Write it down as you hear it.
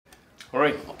All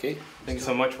right. Okay. Thank you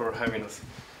so much for having us.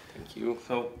 Thank you.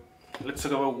 So, let's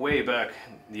talk about way back,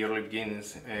 the early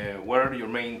beginnings. What are your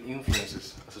main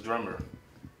influences as a drummer?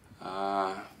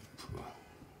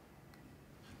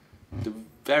 The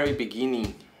very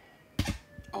beginning,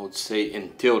 I would say,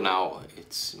 until now,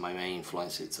 it's my main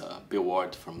influence. It's Bill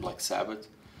Ward from Black Sabbath,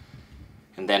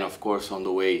 and then of course on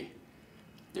the way,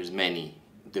 there's many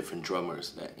different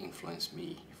drummers that influenced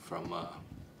me from I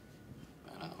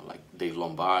don't know, like Dave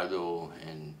Lombardo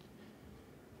and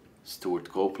Stuart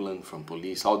Copeland from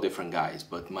Police, all different guys.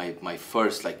 But my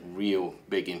first like real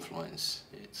big influence,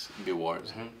 it's Bill Ward.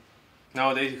 Mm-hmm.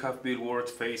 Nowadays you have Bill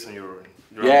Ward's face on your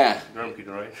drum kit,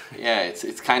 right? Yeah,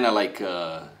 it's kind of like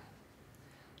I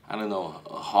don't know,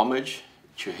 a homage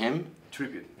to him.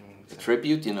 Tribute. A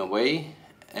tribute in a way,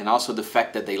 and also the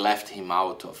fact that they left him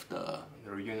out of the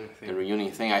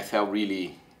reunion thing. I felt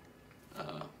really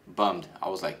bummed. I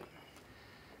was like,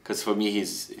 because for me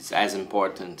he's as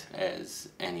important as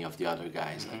any of the other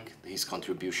guys. Mm-hmm. Like his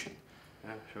contribution.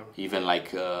 Yeah, sure. Even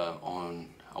like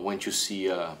I went to see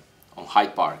on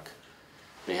Hyde Park.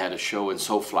 They had a show and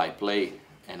Soulfly play,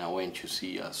 and I went to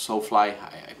see Soulfly.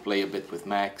 I play a bit with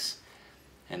Max,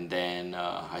 and then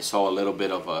I saw a little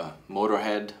bit of a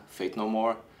Motorhead, Faith No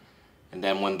More, and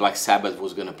then when Black Sabbath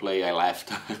was gonna play, I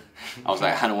left. I was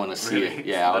like, I don't want to see really? it.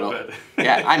 Yeah, I don't.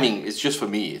 Yeah, I mean, it's just for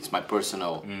me. It's my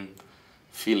personal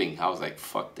feeling. I was like,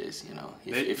 fuck this, you know.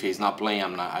 If he's not playing,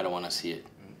 I don't want to see it.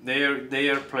 They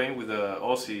are playing with a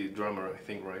Aussie drummer, I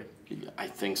think, right? I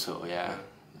think so. Yeah,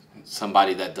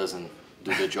 somebody that doesn't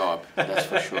do the job, that's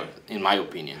for sure, in my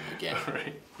opinion, again.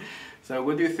 Right. So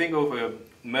what do you think of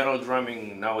metal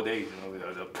drumming nowadays, you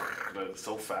know, with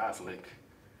so fast, like?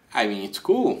 I mean, it's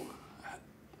cool.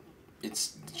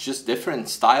 It's just different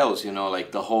styles, you know,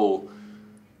 like the whole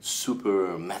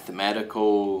super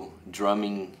mathematical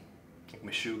drumming. Like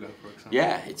Meshuggah, for example.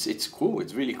 Yeah, it's cool,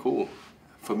 it's really cool.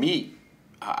 For me,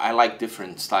 I like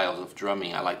different styles of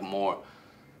drumming. I like more,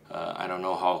 I don't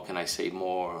know, how can I say,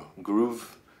 more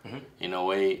groove. Mm-hmm. In a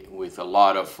way, with a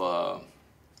lot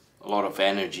of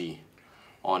energy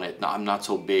on it. Now, I'm not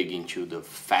so big into the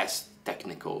fast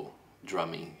technical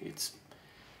drumming. It's,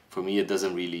 for me, it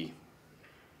doesn't really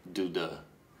do the,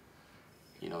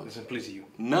 you know. It doesn't please you.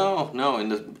 No,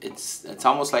 and it's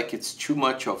almost like it's too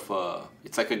much of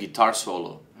it's like a guitar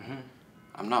solo. Mm-hmm.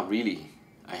 I'm not really.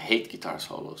 I hate guitar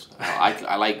solos.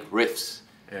 I like riffs.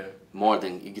 Yeah. More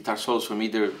than guitar solos. For me,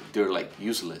 they're like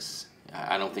useless.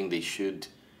 I don't think they should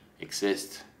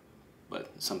exist,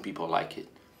 but some people like it.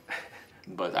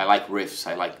 But I like riffs.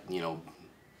 I like, you know,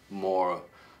 more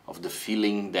of the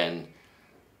feeling than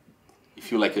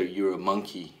if you like you're a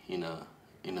monkey in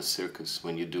a circus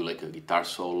when you do like a guitar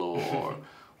solo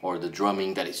or the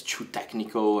drumming that is too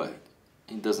technical.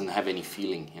 It doesn't have any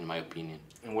feeling, in my opinion.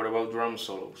 And what about drum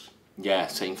solos? Yeah,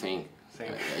 same thing.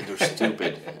 They're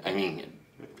stupid. I mean,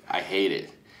 I hate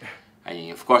it. I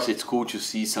mean, of course, it's cool to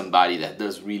see somebody that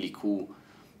does really cool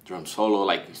drum solo,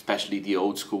 like especially the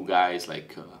old school guys,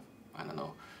 like I don't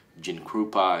know, Gene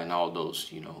Krupa and all those,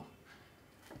 you know,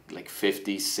 like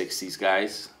 50s, 60s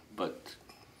guys. But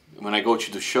when I go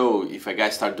to the show, if a guy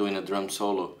start doing a drum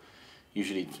solo,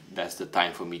 usually that's the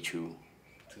time for me to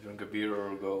drink a beer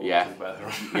or go to the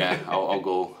bathroom. Yeah, I'll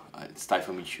go. It's time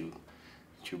for me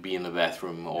to be in the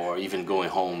bathroom or even going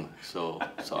home. So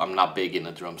I'm not big in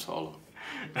a drum solo.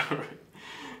 All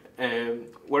right.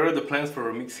 What are the plans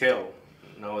for Mix Hell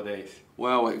nowadays?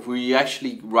 Well, we're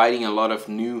actually writing a lot of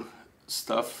new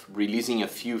stuff, releasing a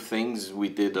few things. We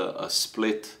did a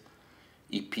split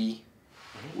EP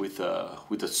with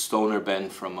a stoner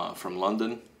band from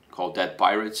London called Dead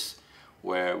Pirates,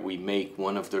 where we make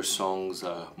one of their songs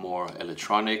more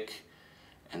electronic,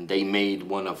 and they made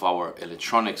one of our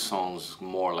electronic songs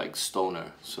more like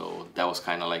stoner. So that was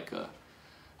kind of like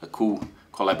a cool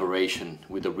collaboration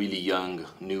with a really young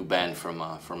new band from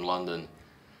London.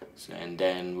 And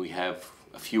then we have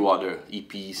a few other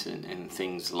EPs and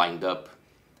things lined up,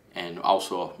 and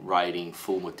also writing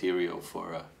full material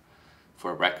for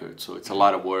a record. So it's a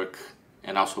lot of work,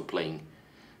 and also playing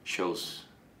shows.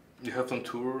 You have some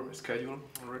tour schedule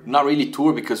already? Not really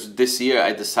tour, because this year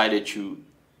I decided to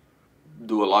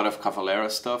do a lot of Cavalera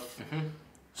stuff. Mm-hmm.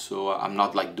 So I'm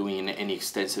not like doing any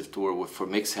extensive tour for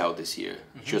Mix Hell this year.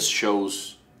 Mm-hmm. Just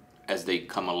shows as they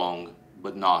come along,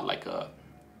 but not like a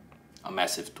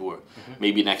massive tour. Mm-hmm.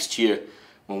 Maybe next year,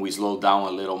 when we slow down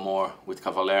a little more with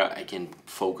Cavalera, I can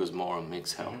focus more on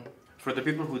Mix Hell. Mm-hmm. For the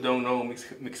people who don't know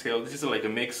Mix Hell, this is like a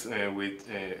mix with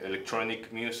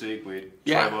electronic music, with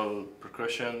tribal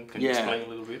percussion. Can you explain a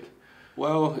little bit?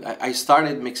 Well, I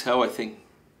started Mix Hell, I think,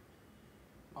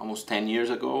 almost 10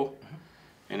 years ago.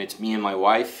 Mm-hmm. And it's me and my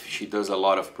wife. She does a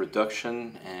lot of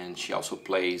production, and she also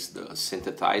plays the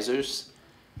synthesizers.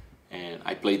 And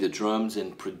I play the drums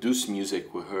and produce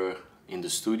music with her in the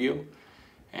studio.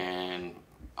 And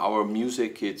our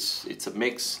music, it's a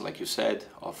mix, like you said,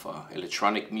 of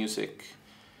electronic music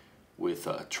with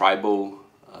tribal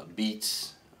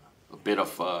beats, a bit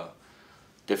of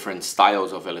different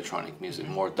styles of electronic music,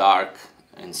 more dark,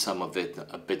 and some of it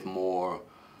a bit more,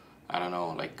 I don't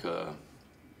know, like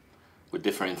with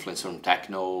different influence from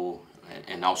techno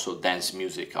and also dance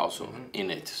music also in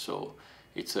it. So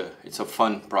it's a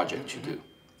fun project to do.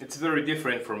 It's very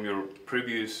different from your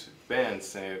previous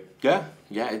bands. Yeah,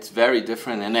 it's very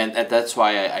different, and that's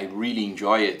why I really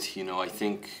enjoy it. You know, I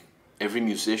think every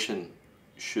musician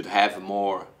should have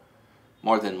more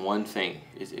than one thing.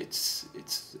 It's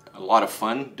a lot of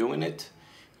fun doing it.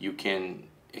 You can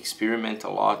experiment a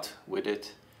lot with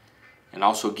it, and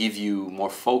also give you more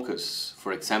focus.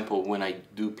 For example, when I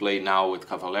do play now with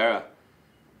Cavalera,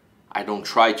 I don't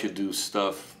try to do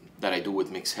stuff that I do with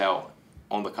Mix Hell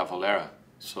on the Cavalera.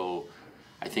 So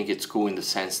I think it's cool in the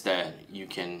sense that you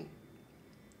can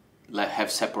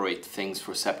have separate things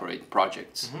for separate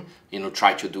projects. You know,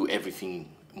 try to do everything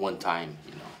one time,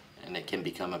 you know, and it can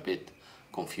become a bit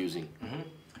confusing.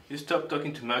 You stopped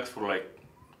talking to Max for like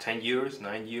 10 years,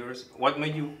 9 years. What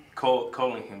made you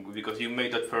calling him? Because you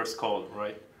made that first call,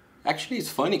 right? Actually, it's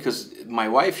funny because my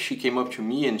wife, she came up to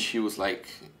me and she was like,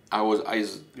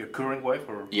 Your current wife,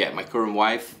 or? Yeah, my current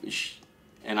wife,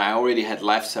 and I already had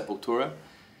left Sepultura,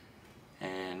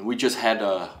 and we just had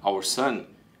our son,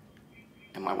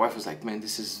 and my wife was like, man,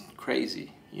 this is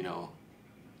crazy, you know,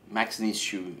 Max needs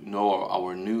to know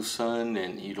our new son,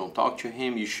 and you don't talk to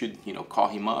him, you should, you know, call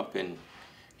him up and,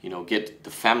 you know, get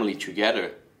the family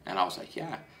together. And I was like,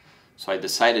 yeah. So I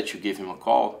decided to give him a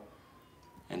call,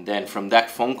 and then from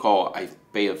that phone call, I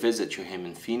pay a visit to him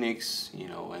in Phoenix, you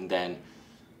know, and then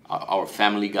our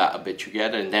family got a bit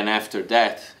together, and then after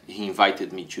that, he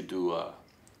invited me to do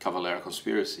Cavalera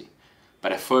Conspiracy.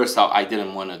 But at first, I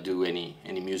didn't want to do any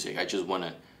music. I just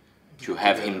wanted to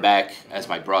have him back as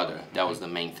my brother. That was the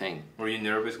main thing. Were you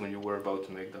nervous when you were about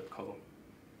to make that call?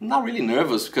 Not really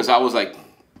nervous, because I was like,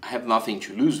 I have nothing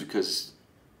to lose, because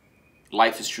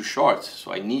life is too short,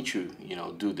 so I need to, you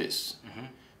know, do this.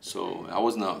 So I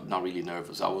was not really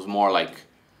nervous. I was more like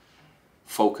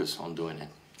focused on doing it.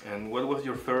 And what was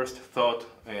your first thought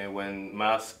when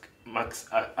Max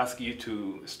asked you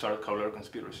to start Cavalera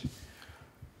Conspiracy?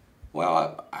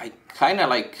 Well, I kind of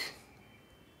like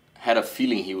had a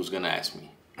feeling he was gonna ask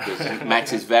me, because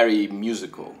Max is very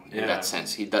musical in that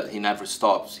sense. He never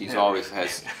stops. He always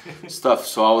has stuff.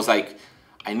 So I was like,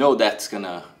 I know that's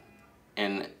gonna,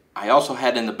 and I also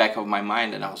had in the back of my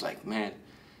mind, and I was like, man,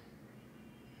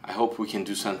 I hope we can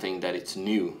do something that it's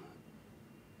new,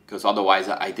 because otherwise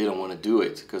I didn't want to do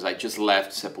it, because I just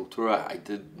left Sepultura. I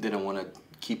didn't want to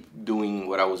keep doing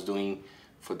what I was doing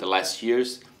for the last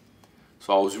years.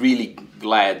 So I was really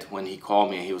glad when he called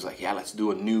me and he was like, yeah, let's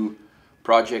do a new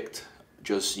project,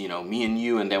 just, you know, me and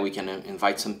you, and then we can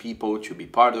invite some people to be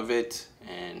part of it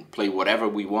and play whatever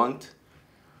we want.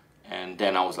 And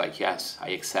then I was like, yes, I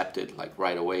accepted like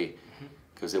right away,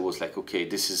 because it was like, okay,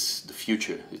 this is the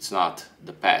future, it's not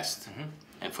the past.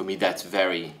 And for me, that's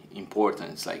very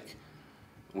important. It's like,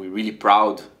 we're really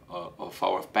proud of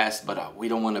our past, but we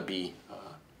don't want to be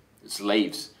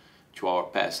slaves to our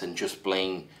past and just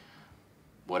playing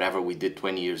whatever we did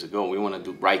 20 years ago. We want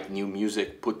to write new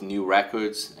music, put new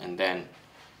records, and then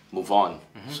move on.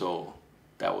 So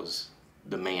that was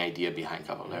the main idea behind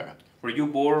Cavalera. Were you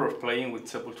bored of playing with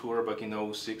Sepultura back in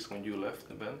 '06 when you left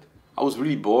the band? I was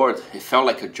really bored. It felt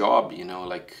like a job, you know,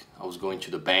 like I was going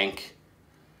to the bank,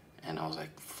 and I was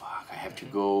like, fuck, I have to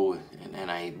go, and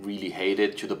I really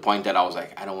hated it, to the point that I was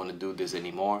like, I don't want to do this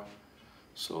anymore.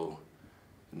 So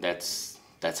that's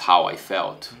how I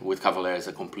felt. With Cavalera, it's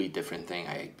a complete different thing.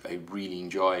 I really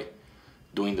enjoy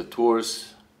doing the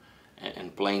tours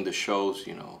and playing the shows,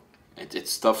 you know.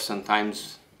 It's tough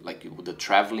sometimes, like with the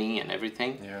traveling and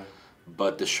everything. Yeah.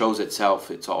 But the shows itself,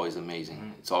 it's always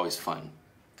amazing. It's always fun.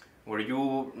 Were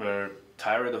you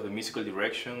tired of the musical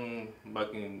direction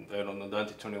back in, I don't know,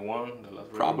 2021? The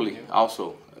last Probably.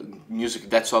 Also, music,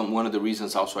 that's one of the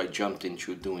reasons also I jumped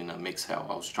into doing a Mix Hell.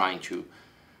 I was trying to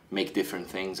make different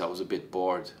things. I was a bit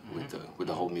bored with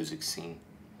the whole music scene.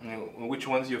 Which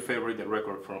one's your favorite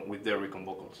record with Derek on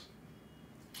vocals?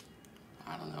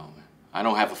 I don't know, man. I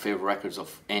don't have a favorite records of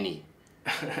any.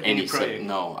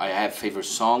 No, I have favorite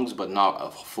songs, but not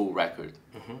a full record.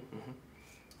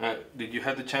 Did you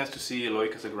have the chance to see Eloy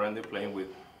Casagrande playing with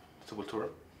Sepultura?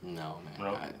 No, man.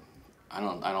 No? I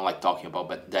don't like talking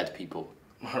about dead people.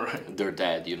 All right. They're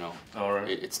dead, you know. All right.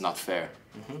 It's not fair.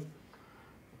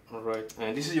 All right.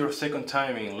 And this is your second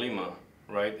time in Lima,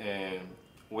 right? And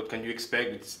what can you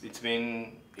expect? It's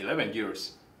been 11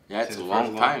 years. Yeah, it's a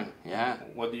long time. Yeah.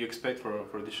 What do you expect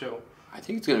for the show? I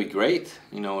think it's gonna be great.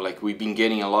 You know, like we've been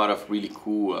getting a lot of really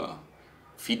cool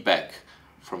feedback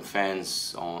from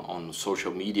fans on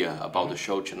social media about the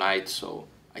show tonight. So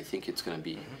I think it's gonna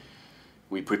be.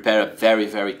 We prepare a very,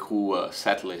 very cool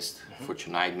set list for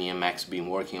tonight. Me and Max been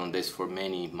working on this for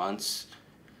many months.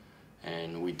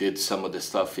 And we did some of the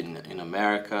stuff in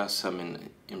America, some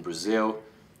in Brazil.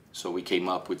 So we came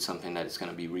up with something that is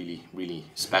going to be really, really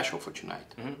special for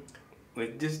tonight.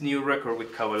 With this new record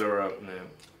with Cavalera,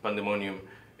 Pandemonium,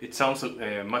 it sounds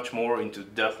much more into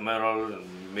death metal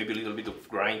and maybe a little bit of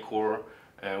grindcore.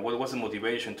 What was the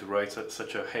motivation to write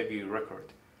such a heavy record?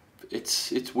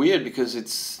 It's weird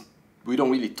because we don't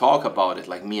really talk about it.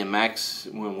 Like me and Max,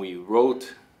 when we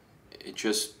wrote,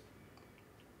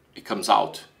 it comes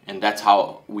out. And that's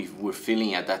how we were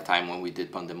feeling at that time when we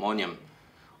did Pandemonium.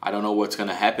 I don't know what's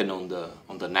gonna happen on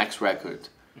the next record,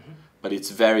 but it's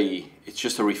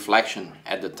just a reflection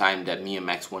at the time that me and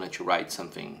Max wanted to write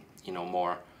something, you know,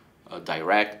 more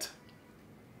direct,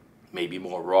 maybe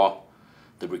more raw.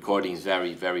 The recording is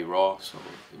very, very raw, so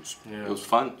it was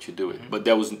fun to do it. But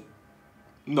there was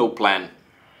no plan.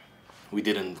 We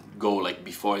didn't go like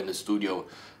before in the studio,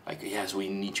 like yes, we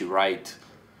need to write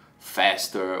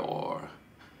faster or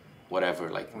whatever,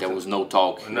 like there was no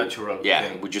talk. Natural. Yeah,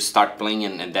 thing. we just start playing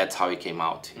and that's how it came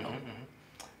out, you know.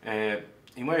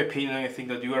 In my opinion, I think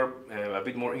that you are a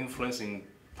bit more influenced in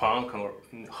punk or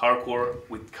in hardcore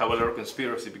with Cavalera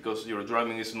Conspiracy because your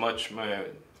drumming is much,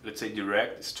 let's say,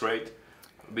 direct, straight,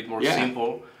 a bit more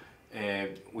simple.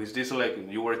 Was this like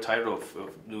you were tired of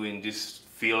doing these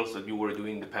feels that you were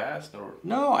doing in the past, or?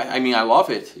 No, I mean I love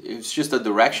it. It's just the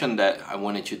direction that I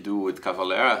wanted to do with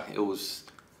Cavalera. It was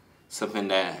something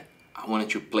that I wanted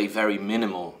to play very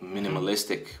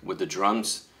minimalistic with the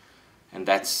drums, and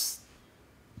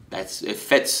it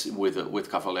fits with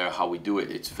Cavalera how we do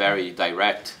it. It's very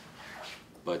direct,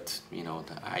 but you know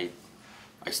I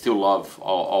still love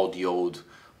all the old,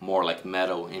 more like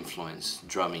metal influence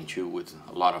drumming too, with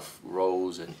a lot of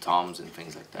rolls and toms and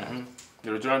things like that.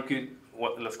 Your drum kit.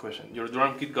 Last question. Your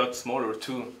drum kit got smaller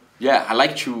too. Yeah, I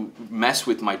like to mess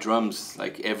with my drums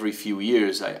like every few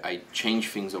years. I change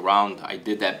things around. I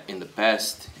did that in the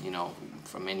past, you know,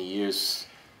 for many years.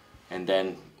 And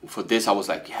then for this I was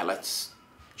like, yeah, let's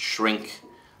shrink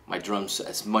my drums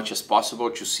as much as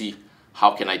possible to see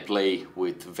how can I play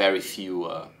with very few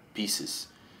pieces.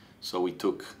 So we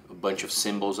took a bunch of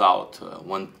cymbals out,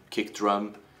 one kick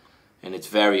drum, and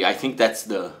I think that's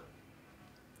the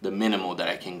minimal that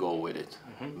I can go with it.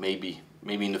 Maybe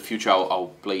in the future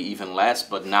I'll play even less,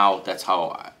 but now that's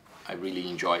how I really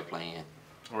enjoy playing it.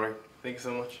 All right. Thank you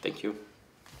so much. Thank you.